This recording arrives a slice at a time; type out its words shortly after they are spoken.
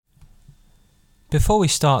Before we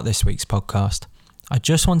start this week's podcast, I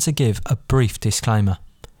just want to give a brief disclaimer.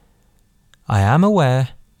 I am aware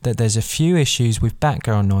that there's a few issues with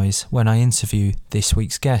background noise when I interview this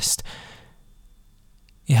week's guest.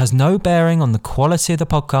 It has no bearing on the quality of the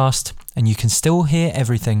podcast, and you can still hear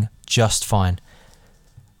everything just fine.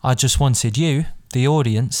 I just wanted you, the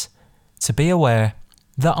audience, to be aware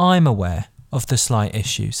that I'm aware of the slight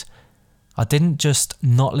issues. I didn't just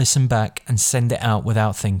not listen back and send it out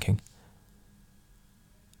without thinking.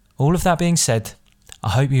 All of that being said, I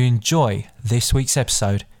hope you enjoy this week's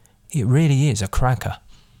episode. It really is a cracker.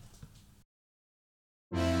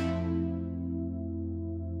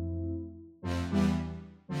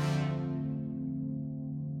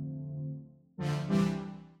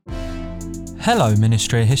 Hello,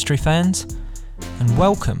 Ministry of History fans, and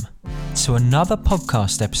welcome to another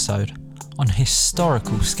podcast episode on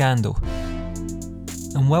historical scandal.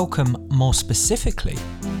 And welcome more specifically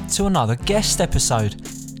to another guest episode.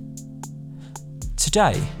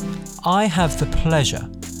 Today, I have the pleasure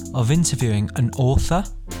of interviewing an author,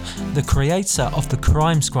 the creator of the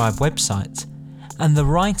Crime Scribe website, and the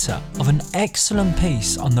writer of an excellent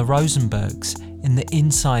piece on the Rosenbergs in the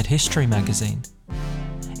Inside History magazine.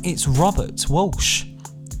 It's Robert Walsh.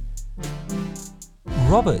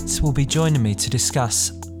 Robert will be joining me to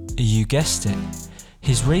discuss, you guessed it,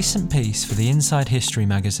 his recent piece for the Inside History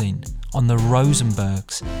magazine on the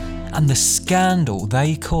Rosenbergs and the scandal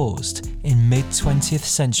they caused in mid-20th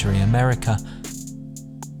century America.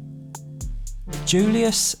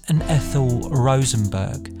 Julius and Ethel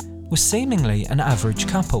Rosenberg were seemingly an average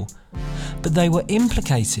couple, but they were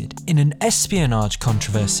implicated in an espionage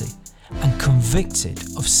controversy and convicted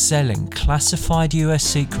of selling classified US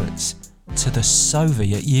secrets to the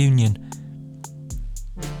Soviet Union.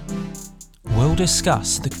 We'll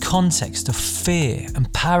discuss the context of fear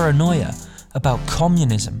and paranoia about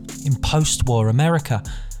communism in post-war America.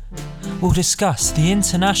 We'll discuss the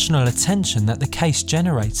international attention that the case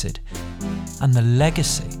generated and the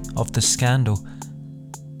legacy of the scandal.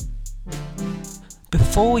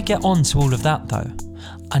 Before we get on to all of that though,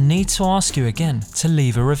 I need to ask you again to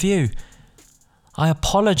leave a review. I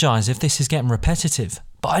apologise if this is getting repetitive,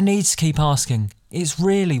 but I need to keep asking. It's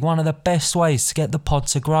really one of the best ways to get the pod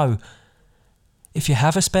to grow. If you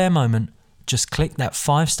have a spare moment, just click that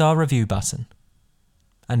 5-star review button.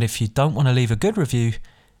 And if you don't want to leave a good review,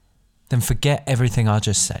 then forget everything I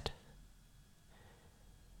just said.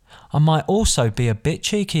 I might also be a bit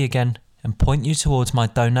cheeky again and point you towards my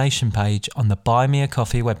donation page on the Buy Me a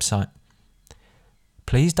Coffee website.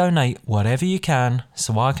 Please donate whatever you can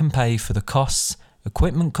so I can pay for the costs,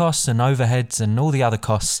 equipment costs and overheads and all the other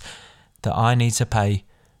costs that I need to pay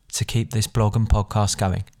to keep this blog and podcast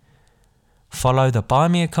going. Follow the Buy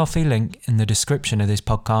Me a Coffee link in the description of this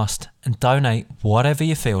podcast and donate whatever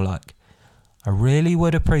you feel like. I really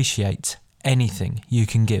would appreciate anything you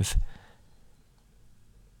can give.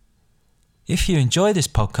 If you enjoy this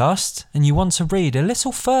podcast and you want to read a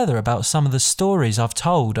little further about some of the stories I've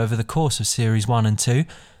told over the course of Series 1 and 2,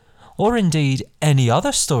 or indeed any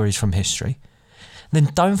other stories from history,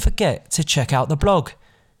 then don't forget to check out the blog.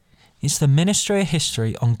 It's the Ministry of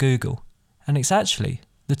History on Google, and it's actually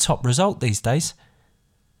the top result these days.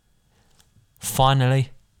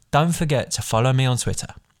 Finally, don't forget to follow me on Twitter.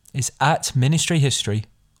 It's at Ministry History,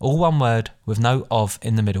 all one word with no of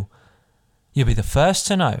in the middle. You'll be the first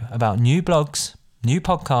to know about new blogs, new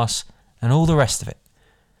podcasts, and all the rest of it.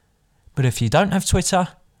 But if you don't have Twitter,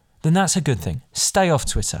 then that's a good thing. Stay off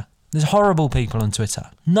Twitter. There's horrible people on Twitter,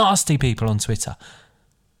 nasty people on Twitter.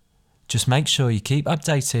 Just make sure you keep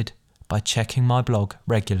updated by checking my blog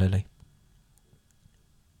regularly.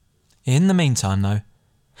 In the meantime though,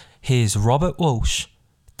 here's Robert Walsh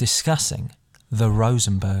discussing the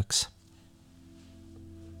Rosenbergs.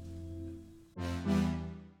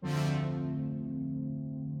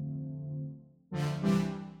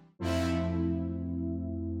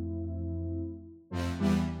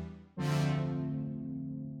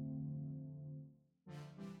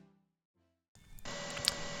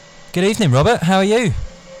 Good evening, Robert. How are you?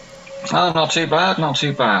 Oh, not too bad, not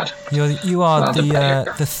too bad. You are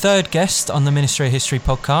the third guest on the Ministry of History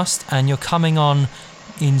podcast, and you're coming on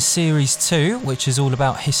in Series 2, which is all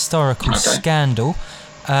about historical scandal.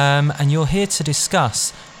 And you're here to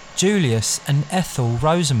discuss Julius and Ethel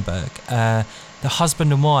Rosenberg, the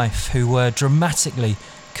husband and wife who were dramatically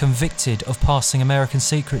convicted of passing American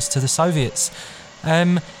secrets to the Soviets.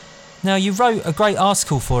 Now, you wrote a great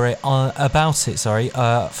article for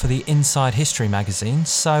the Inside History magazine.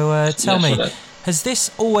 So tell me, has this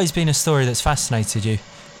always been a story that's fascinated you?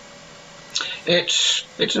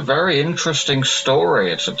 It's a very interesting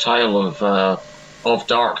story. It's a tale of of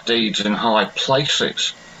dark deeds in high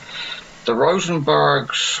places. The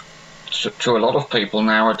Rosenbergs, to a lot of people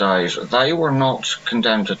nowadays, they were not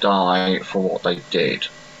condemned to die for what they did.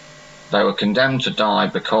 They were condemned to die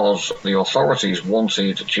because the authorities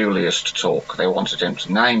wanted Julius to talk. They wanted him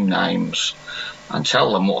to name names and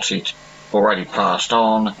tell them what he'd already passed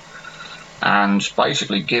on, and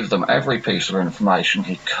basically give them every piece of information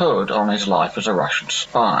he could on his life as a Russian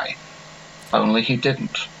spy. Only he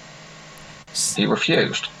didn't. He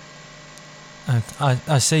refused.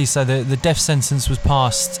 I see. So the death sentence was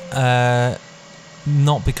passed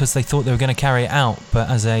not because they thought they were going to carry it out, but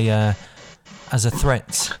as a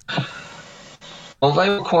threat. Well, they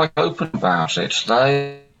were quite open about it.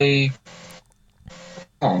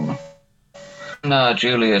 When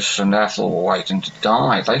Julius and Ethel were waiting to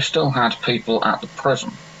die, they still had people at the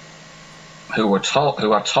prison who had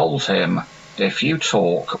told him, if you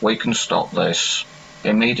talk, we can stop this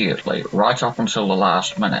immediately, right up until the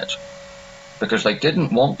last minute. Because they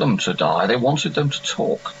didn't want them to die, they wanted them to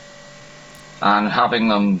talk. And having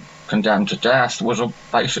them condemned to death was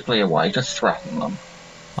basically a way to threaten them.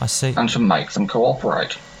 I see. And to make them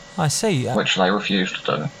cooperate. I see. Which they refused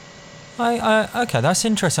to do. Okay, that's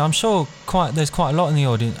interesting. I'm sure there's quite a lot in the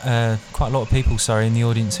audience, quite a lot of people, in the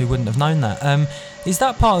audience who wouldn't have known that. Is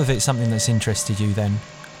that part of it something that's interested you then?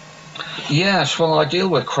 Yes, well, I deal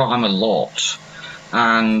with crime a lot,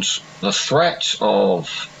 and the threat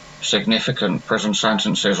of significant prison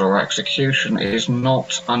sentences or execution is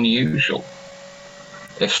not unusual.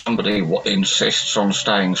 If somebody insists on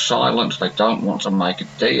staying silent, they don't want to make a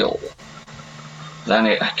deal, then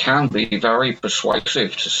it can be very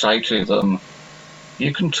persuasive to say to them,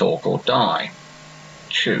 you can talk or die.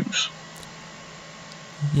 Choose.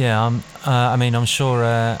 Yeah, I'm sure.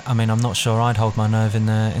 I'm not sure I'd hold my nerve in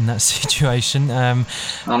that situation. I'm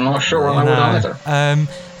not sure I would either.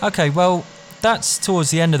 Okay, well, that's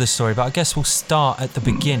towards the end of the story, but I guess we'll start at the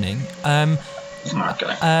beginning.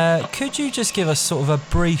 Okay. Could you just give us sort of a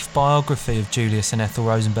brief biography of Julius and Ethel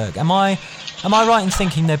Rosenberg? Am I right in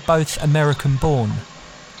thinking they're both American-born?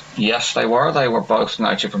 Yes, they were. They were both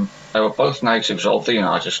natives of the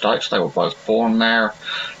United States. They were both born there.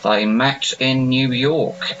 They met in New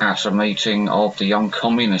York at a meeting of the Young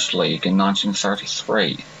Communist League in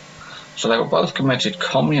 1933. So they were both committed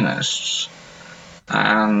communists,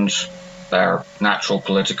 and their natural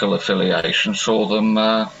political affiliation saw them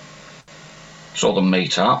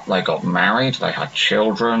meet up. They got married, they had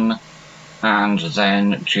children, and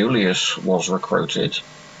then Julius was recruited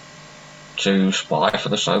to spy for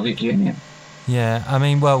the Soviet Union. Yeah,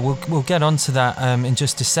 we'll get onto that in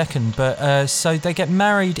just a second, but so they get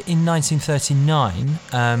married in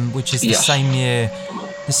 1939, which is the same year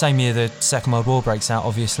the Second World War breaks out,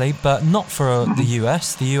 obviously, but not for the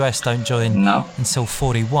US. The US don't join until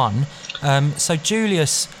 41. So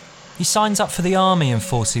Julius, he signs up for the army in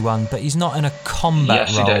 41, but he's not in a combat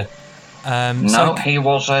role. Yes, he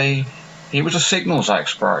did. He was a signals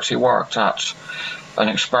expert. He worked at an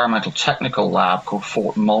experimental technical lab called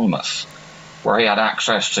Fort Monmouth, where he had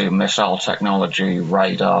access to missile technology,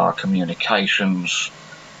 radar, communications,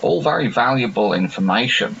 all very valuable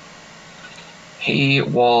information. He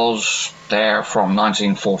was there from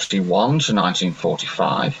 1941 to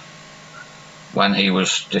 1945. When he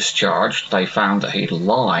was discharged, they found that he'd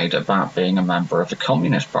lied about being a member of the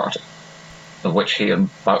Communist Party, of which he and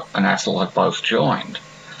Ethel had both joined.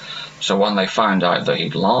 So when they found out that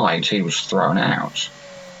he'd lied, he was thrown out.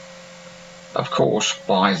 Of course,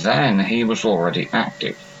 by then, he was already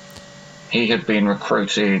active. He had been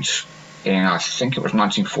recruited in, I think it was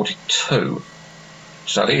 1942.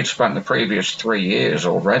 So he had spent the previous 3 years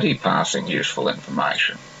already passing useful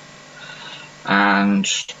information. And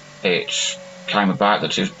it came about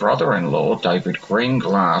that his brother-in-law, David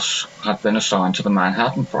Greenglass, had been assigned to the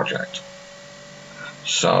Manhattan Project.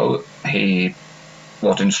 So he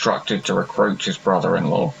was instructed to recruit his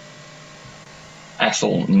brother-in-law.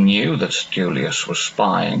 Ethel knew that Julius was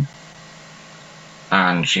spying,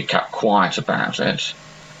 and she kept quiet about it.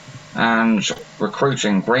 And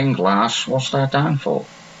recruiting Greenglass was their downfall,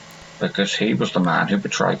 because he was the man who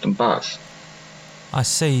betrayed them both. I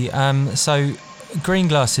see. So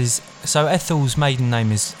Greenglass is... So Ethel's maiden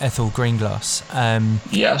name is Ethel Greenglass.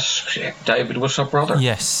 Yes, David was her brother.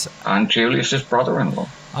 Yes. And Julius his brother-in-law.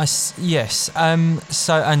 Yes.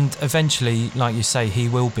 So, and eventually, like you say, he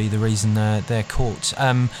will be the reason they're caught.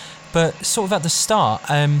 But sort of at the start,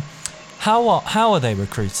 how are they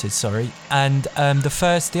recruited? Sorry. And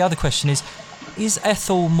the other question is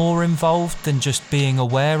Ethel more involved than just being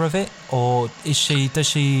aware of it, or does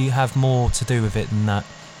she have more to do with it than that?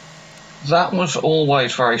 That was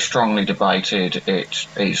always very strongly debated. It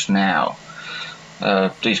is now.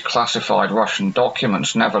 These classified Russian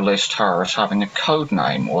documents never list her as having a code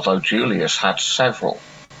name, although Julius had several.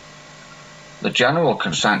 The general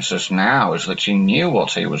consensus now is that she knew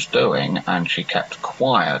what he was doing and she kept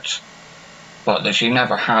quiet, but that she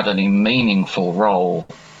never had any meaningful role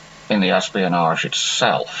in the espionage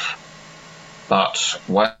itself. But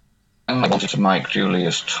when they wanted to make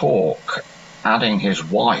Julius talk, adding his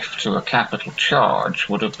wife to a capital charge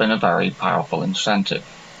would have been a very powerful incentive.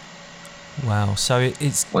 Wow, so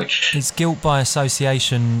it's guilt by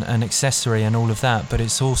association and accessory and all of that, but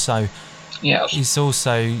it's also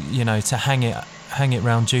to hang it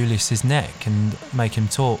round Julius's neck and make him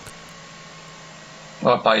talk.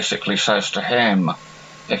 Well, it basically says to him,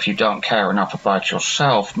 if you don't care enough about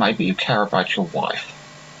yourself, maybe you care about your wife.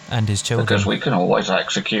 And his children. Because we can always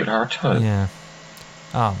execute her too. Yeah.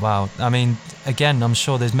 Oh, wow. I mean, again, I'm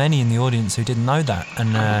sure there's many in the audience who didn't know that.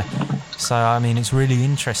 And so, I mean, it's really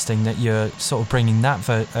interesting that you're sort of bringing that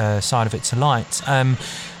side of it to light.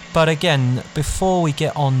 But again, before we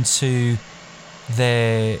get on to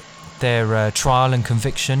their trial and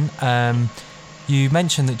conviction, you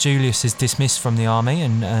mentioned that Julius is dismissed from the army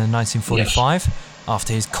in 1945. Yes.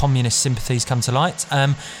 After his communist sympathies come to light.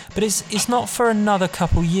 But it's not for another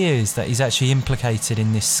couple years that he's actually implicated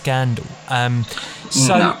in this scandal.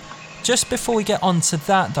 Just before we get on to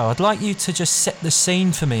that, though, I'd like you to just set the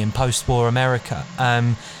scene for me in post-war America.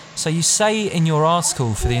 So you say in your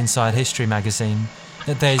article for the Inside History magazine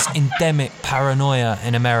that there's endemic paranoia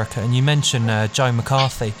in America, and you mention Joe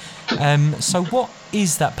McCarthy. So what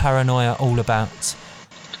is that paranoia all about?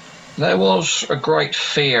 There was a great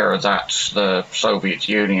fear that the Soviet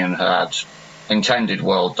Union had intended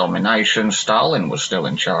world domination. Stalin was still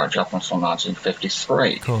in charge up until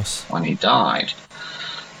 1953, of course, when he died.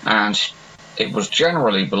 And it was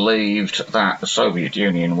generally believed that the Soviet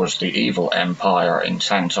Union was the evil empire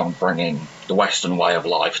intent on bringing the Western way of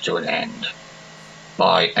life to an end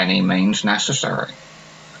by any means necessary.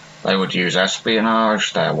 They would use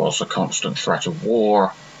espionage. There was a constant threat of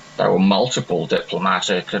war. There were multiple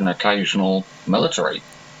diplomatic and occasional military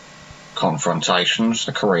confrontations,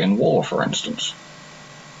 the Korean War, for instance.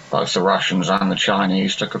 Both the Russians and the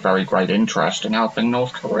Chinese took a very great interest in helping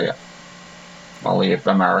North Korea, while the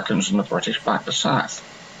Americans and the British backed the South.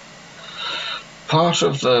 Part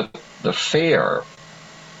of the fear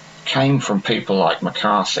came from people like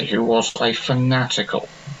McCarthy, who was a fanatical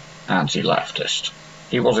anti-leftist.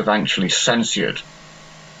 He was eventually censured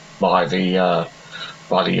by the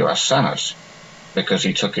US Senate because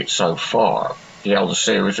he took it so far. He held a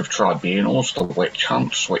series of tribunals, the witch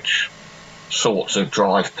hunts, which sought to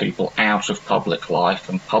drive people out of public life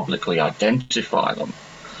and publicly identify them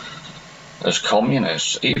as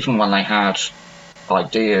communists, even when they had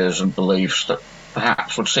ideas and beliefs that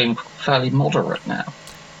perhaps would seem fairly moderate now.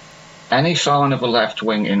 Any sign of a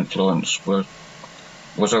left-wing influence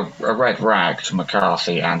was a red rag to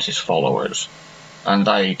McCarthy and his followers. And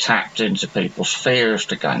they tapped into people's fears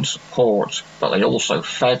to gain support, but they also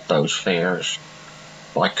fed those fears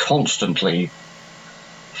by constantly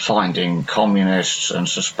finding communists and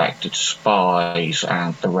suspected spies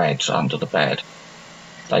and the Reds under the bed.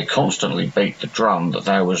 They constantly beat the drum that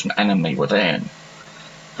there was an enemy within.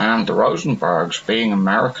 And the Rosenbergs, being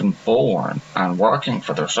American-born and working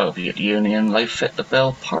for the Soviet Union, they fit the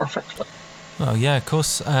bill perfectly. Well, yeah, of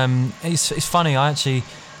course. It's funny,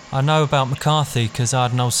 I know about McCarthy because I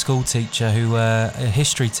had an old school teacher a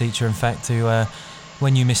history teacher, in fact, who,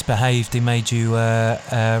 when you misbehaved, he made you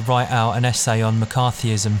write out an essay on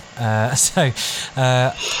McCarthyism. So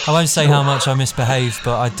I won't say how much I misbehaved,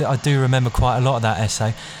 but I do remember quite a lot of that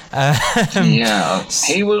essay.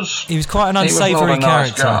 He was quite an unsavoury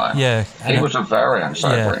character. Nice guy. Yeah, he was a very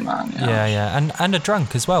unsavoury man. Yes. Yeah, and a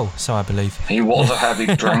drunk as well. So I believe he was a heavy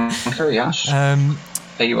drinker. Yes.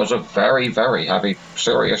 He was a very, very heavy,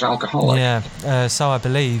 serious alcoholic. Yeah, so I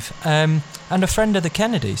believe. And a friend of the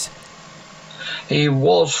Kennedys. He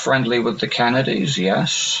was friendly with the Kennedys,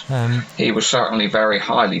 yes. He was certainly very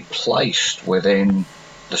highly placed within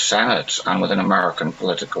the Senate and within American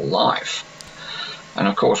political life. And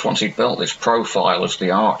of course, once he built this profile as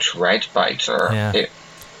the arch red baiter,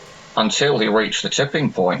 until he reached the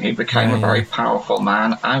tipping point, he became a very powerful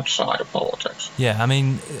man outside of politics. Yeah, I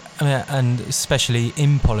mean, and especially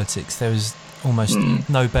in politics, there was almost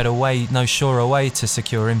no better way, no surer way to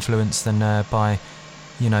secure influence than by,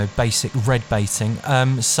 basic red baiting.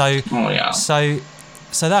 So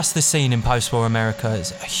that's the scene in post-war America.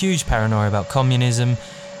 It's a huge paranoia about communism.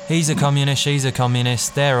 He's a communist, she's a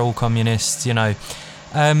communist, they're all communists,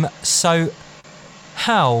 So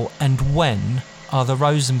how and when are the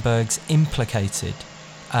Rosenbergs implicated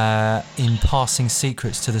in passing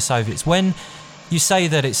secrets to the Soviets? When you say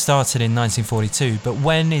that it started in 1942, but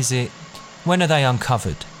when are they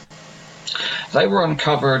uncovered? They were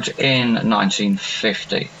uncovered in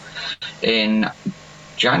 1950. In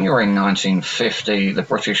January 1950, the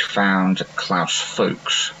British found Klaus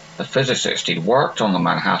Fuchs, a physicist. He'd worked on the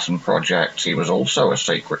Manhattan Project. He was also a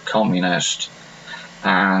secret communist,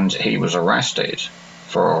 and he was arrested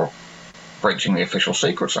for breaching the Official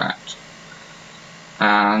Secrets Act.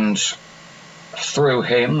 And through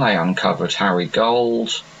him, they uncovered Harry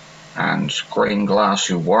Gold and Greenglass,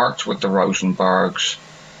 who worked with the Rosenbergs.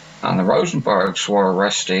 And the Rosenbergs were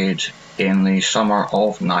arrested in the summer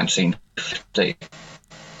of 1950. It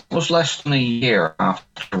was less than a year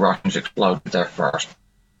after the Russians exploded their first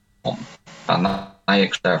bomb. And they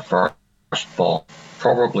exploded their first bomb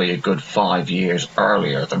probably a good 5 years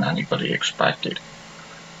earlier than anybody expected.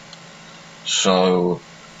 So,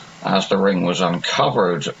 as the ring was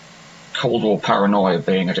uncovered, Cold War paranoia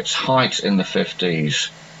being at its height in the 50s,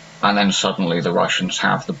 and then suddenly the Russians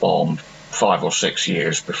have the bomb 5 or 6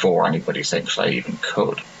 years before anybody thinks they even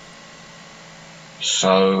could.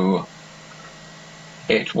 So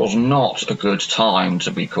it was not a good time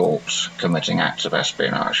to be caught committing acts of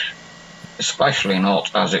espionage, especially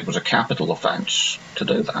not as it was a capital offence to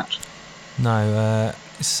do that. No,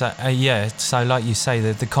 so like you say,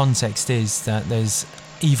 the context is that there's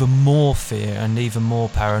even more fear and even more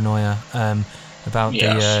paranoia about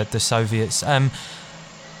the Soviets. I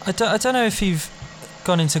don't know if you've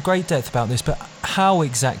gone into great depth about this, but how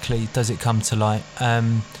exactly does it come to light?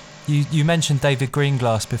 You mentioned David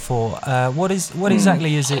Greenglass before. What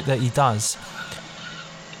exactly is it that he does?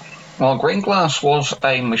 Well, Greenglass was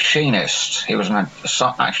a machinist. He was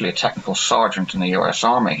actually a technical sergeant in the US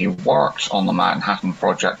Army. He worked on the Manhattan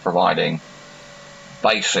Project, providing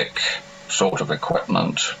basic sort of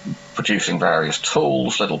equipment, producing various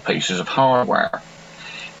tools, little pieces of hardware.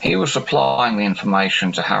 He was supplying the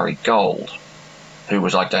information to Harry Gold, who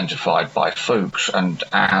was identified by Fuchs, and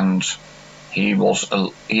he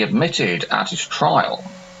admitted at his trial,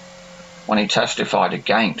 when he testified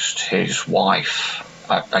against his wife,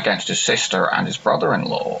 against his sister and his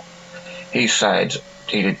brother-in-law, he said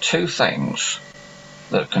he did two things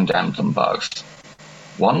that condemned them both.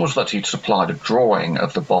 One was that he'd supplied a drawing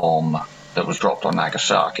of the bomb that was dropped on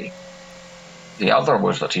Nagasaki. The other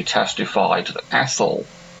was that he testified that Ethel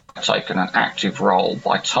had taken an active role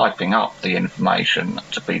by typing up the information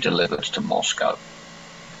to be delivered to Moscow.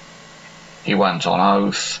 He went on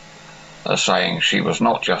oath saying she was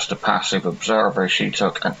not just a passive observer, she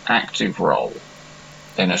took an active role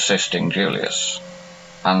in assisting Julius.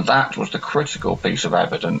 And that was the critical piece of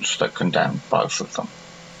evidence that condemned both of them.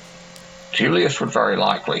 Julius would very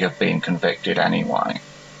likely have been convicted anyway,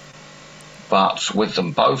 but with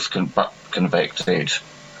them both convicted,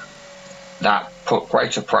 that put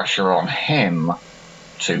greater pressure on him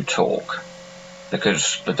to talk,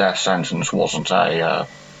 because the death sentence wasn't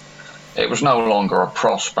it was no longer a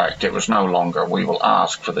prospect. It was no longer, we will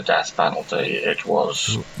ask for the death penalty. It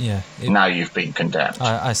was, now you've been condemned.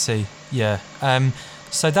 I see, yeah.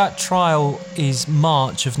 So that trial is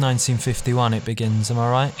March of 1951 it begins, am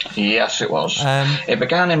I right? Yes, it was. It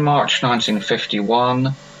began in March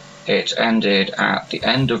 1951. It ended at the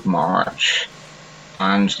end of March,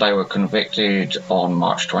 and they were convicted on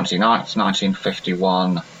March 29th,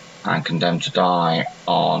 1951, and condemned to die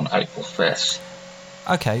on April 5th.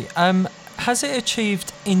 Okay, has it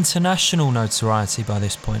achieved international notoriety by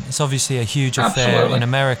this point? It's obviously a huge affair in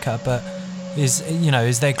America, but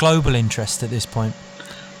is there global interest at this point?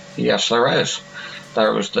 Yes, there is.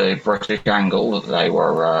 There was the British angle that they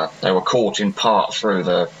were caught in part through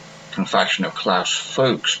the confession of Klaus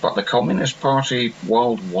Fuchs, but the Communist Party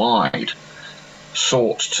worldwide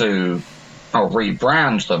sought to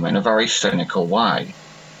rebrand them in a very cynical way.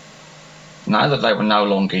 Now that they were no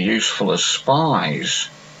longer useful as spies,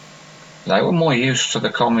 they were more used to the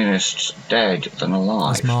communists dead than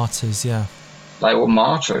alive. As martyrs, yeah. They were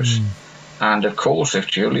martyrs. And of course, if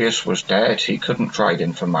Julius was dead, he couldn't trade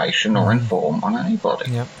information or inform on anybody.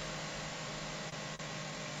 Yep.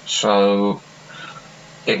 So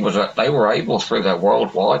they were able, through their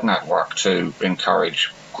worldwide network, to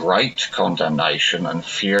encourage great condemnation and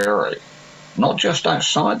fury, not just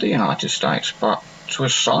outside the United States, but to a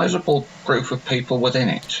sizable group of people within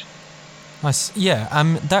it.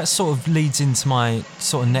 That sort of leads into my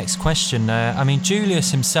sort of next question.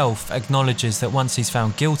 Julius himself acknowledges that once he's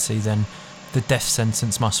found guilty, then the death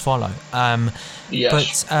sentence must follow.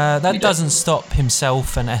 Yes, but that doesn't stop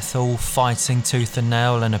himself and Ethel fighting tooth and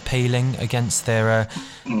nail and appealing against their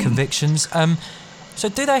convictions. So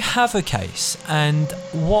do they have a case? And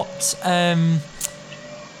what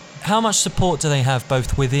how much support do they have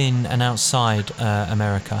both within and outside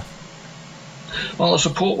America? Well, the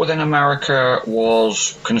support within America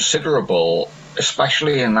was considerable,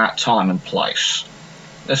 especially in that time and place.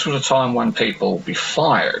 This was a time when people would be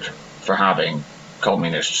fired for having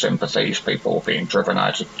communist sympathies. People were being driven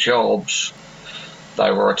out of jobs.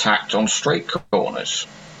 They were attacked on street corners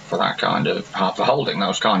for holding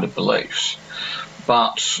those kind of beliefs.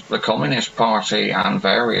 But the Communist Party and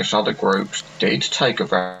various other groups did take a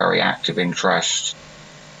very active interest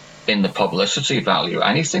in the publicity value.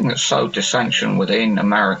 Anything that sowed dissension within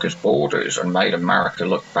America's borders and made America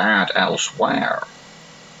look bad elsewhere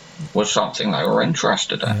was something they were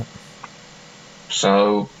interested in. Yeah.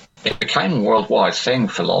 So it became a worldwide thing.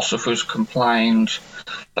 Philosophers complained.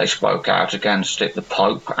 They spoke out against it. The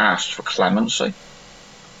Pope asked for clemency.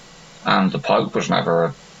 And the Pope was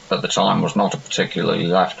never, at the time, was not a particularly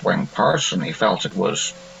left-wing person. He felt it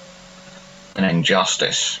was an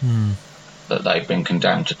injustice that they'd been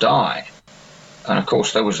condemned to die. And, of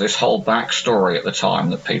course, there was this whole backstory at the time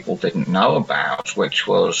that people didn't know about, which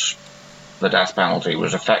was the death penalty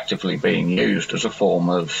was effectively being used as a form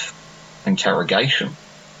of interrogation.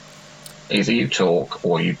 Either you talk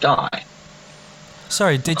or you die.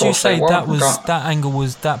 Sorry, did you say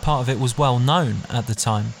that part of it was well known at the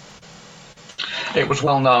time? It was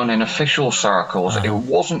well known in official circles. It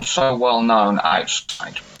wasn't so well known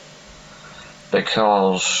outside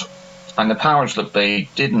because, and the powers that be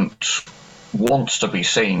didn't want to be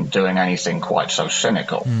seen doing anything quite so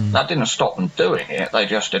cynical. That didn't stop them doing it. They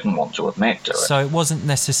just didn't want to admit to it. So it wasn't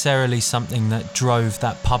necessarily something that drove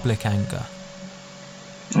that public anger?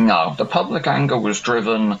 No, the public anger was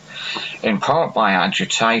driven in part by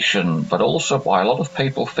agitation, but also by a lot of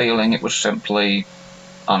people feeling it was simply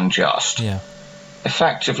unjust. Yeah.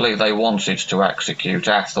 Effectively, they wanted to execute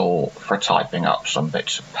Ethel for typing up some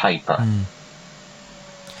bits of paper.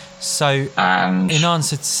 So, in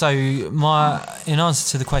answer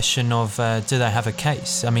to the question of do they have a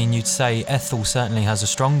case, I mean, you'd say Ethel certainly has a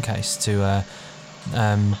strong case to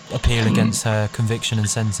appeal against her conviction and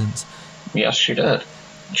sentence. Yes, she did.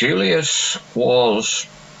 Julius was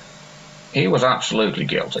absolutely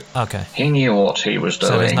guilty. Okay. He knew what he was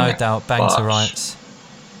doing. So there's no doubt, bang to rights.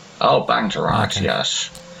 Oh, bang to rights, okay.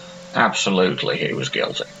 Yes. Absolutely, he was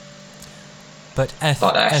guilty. But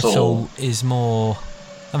Ethel is more...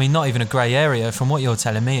 I mean, not even a grey area. From what you're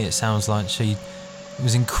telling me, it sounds like she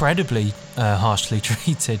was incredibly harshly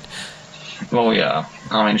treated. Well, yeah.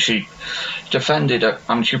 I mean, she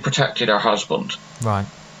she protected her husband. Right.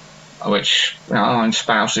 Which,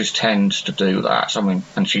 spouses tend to do that. I mean,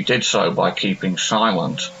 and she did so by keeping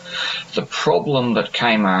silent. The problem that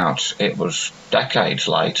came out, it was decades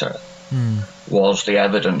later, was the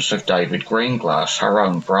evidence of David Greenglass, her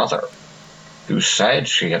own brother, who said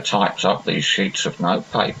she had typed up these sheets of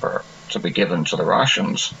notepaper to be given to the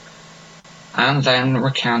Russians, and then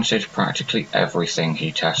recanted practically everything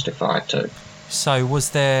he testified to. So was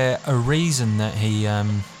there a reason that he...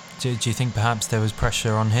 Do you think perhaps there was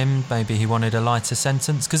pressure on him? Maybe he wanted a lighter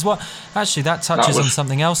sentence? Because that touches on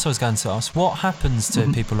something else I was going to ask. What happens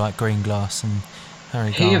to people like Greenglass and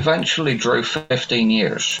Harry Garner? He eventually drew 15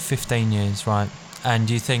 years. 15 years, right. And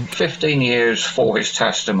do you think... 15 years for his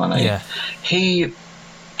testimony. Yeah. He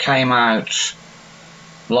came out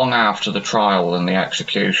long after the trial and the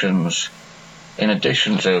executions. In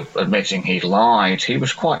addition to admitting he lied, he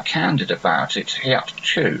was quite candid about it. He had to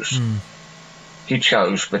choose. He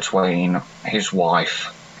chose between his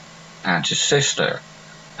wife and his sister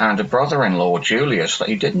and a brother-in-law, Julius, that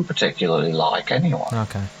he didn't particularly like anyway.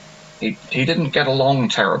 Okay. He didn't get along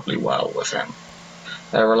terribly well with him.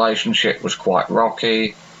 Their relationship was quite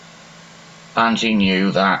rocky, and he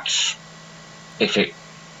knew that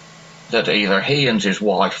that either he and his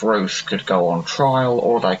wife Ruth could go on trial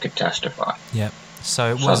or they could testify. Yeah.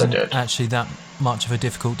 So it wasn't actually that much of a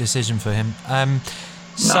difficult decision for him.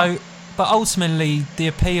 No. But ultimately, the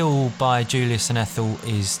appeal by Julius and Ethel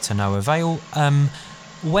is to no avail.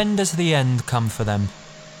 When does the end come for them?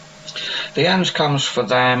 The end comes for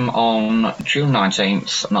them on June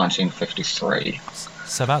 19th, 1953.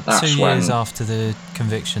 So about 2 years after the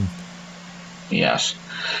conviction. Yes.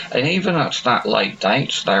 And even at that late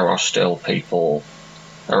date, there are still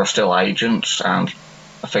agents and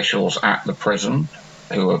officials at the prison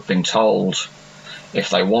who have been told, if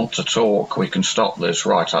they want to talk, we can stop this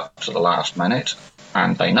right up to the last minute,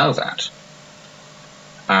 and they know that.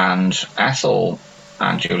 And Ethel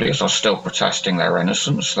and Julius are still protesting their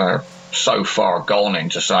innocence. They're so far gone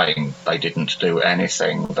into saying they didn't do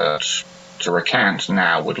anything that to recant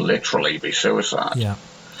now would literally be suicide. Yeah.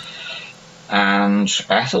 And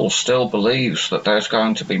Ethel still believes that there's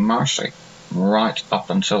going to be mercy. right up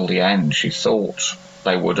until the end, she thought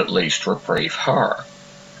they would at least reprieve her.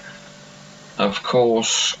 Of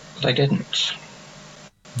course, they didn't.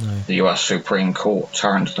 No. The US Supreme Court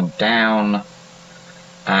turned them down,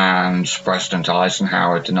 and President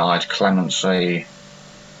Eisenhower denied clemency.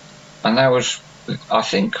 And there was, I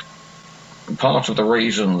think, part of the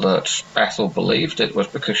reason that Ethel believed it was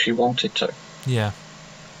because she wanted to. Yeah.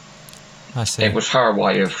 I see. It was her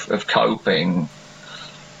way of coping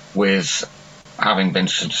with having been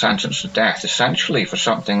sentenced to death, essentially for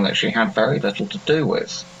something that she had very little to do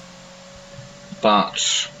with.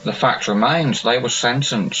 But the fact remains, they were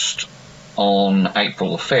sentenced on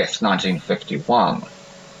April 5th, 1951.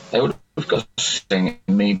 They would have got sitting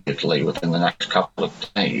immediately within the next couple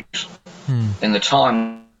of days. In the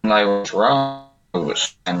time they were tried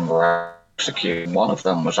and were executed, one of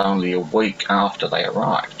them was only a week after they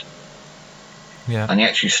arrived. Yeah. And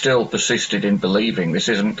yet she still persisted in believing this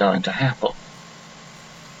isn't going to happen.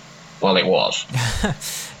 Well, it was.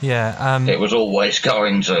 Yeah. It was always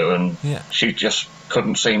going to, and yeah. She just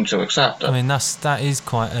couldn't seem to accept it. I mean, that is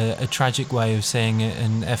quite a tragic way of seeing it,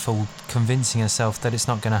 and Ethel convincing herself that it's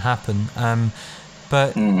not going to happen.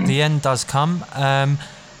 But the end does come.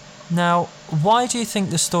 Now, why do you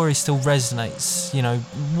think the story still resonates? You know,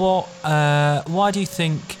 why do you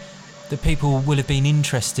think that people will have been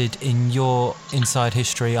interested in your Inside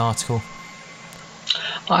History article?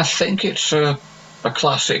 I think it's a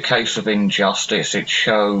classic case of injustice. It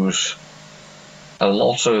shows a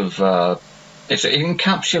lot of... it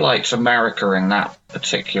encapsulates America in that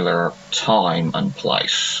particular time and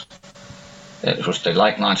place. It was the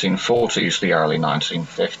late 1940s, the early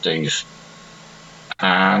 1950s.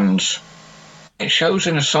 And it shows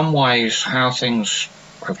in some ways how things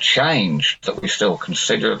have changed, that we still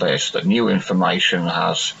consider this, that new information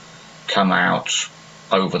has come out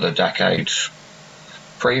over the decades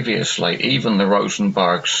previously. Even the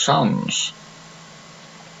Rosenbergs' sons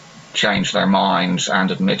changed their minds and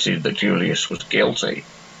admitted that Julius was guilty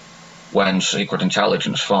when secret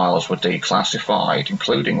intelligence files were declassified,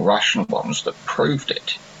 including Russian ones that proved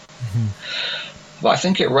it. But I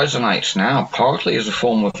think it resonates now partly as a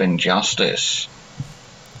form of injustice,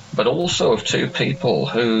 but also of two people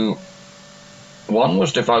who, one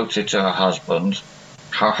was devoted to her husband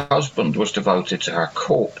was devoted to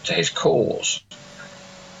his cause,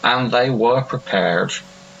 and they were prepared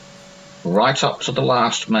right up to the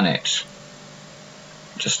last minute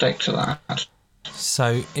to stick to that.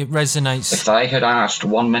 So it resonates. If they had asked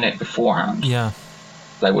 1 minute beforehand,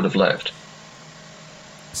 they would have lived.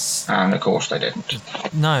 And of course they didn't.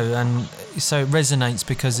 No, and so it resonates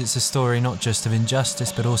because it's a story not just of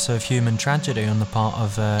injustice but also of human tragedy on the part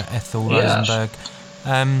of Ethel Rosenberg.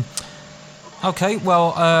 Okay,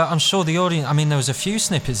 well, I'm sure the audience... I mean, there was a few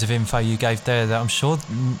snippets of info you gave there that I'm sure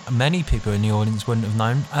many people in the audience wouldn't have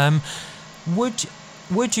known. Would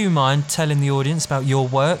you mind telling the audience about your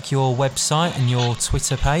work, your website and your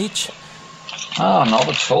Twitter page? Oh, not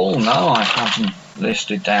at all. No, I haven't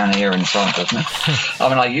listed down here in front of me. I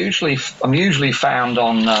mean, I'm usually found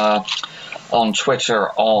on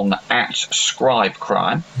Twitter on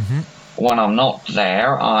 @scribecrime. When I'm not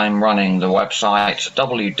there, I'm running the website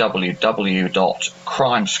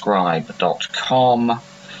www.crimescribe.com.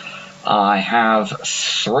 I have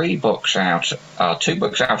 3 books out, 2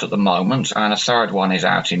 books out at the moment, and a third one is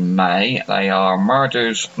out in May. They are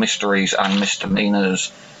Murders, Mysteries and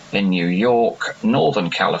Misdemeanors in New York, Northern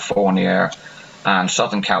California, and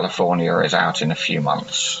Southern California is out in a few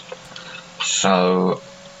months. So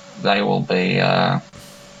they will be, and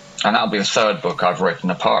that'll be the third book I've written,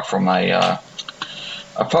 apart from a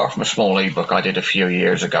small ebook I did a few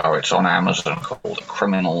years ago. It's on Amazon called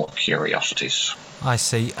Criminal Curiosities. I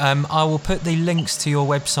see. I will put the links to your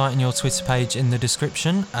website and your Twitter page in the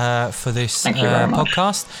description for this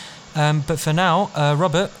podcast. But for now,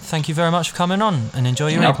 Robert, thank you very much for coming on, and enjoy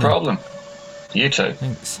your evening. No problem. You too.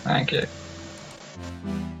 Thanks. Thank you.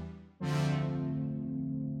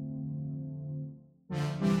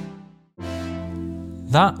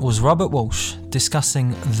 That was Robert Walsh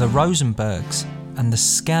discussing the Rosenbergs and the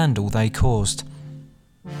scandal they caused.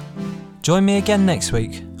 Join me again next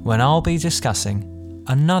week when I'll be discussing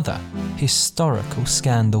another historical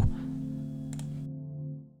scandal.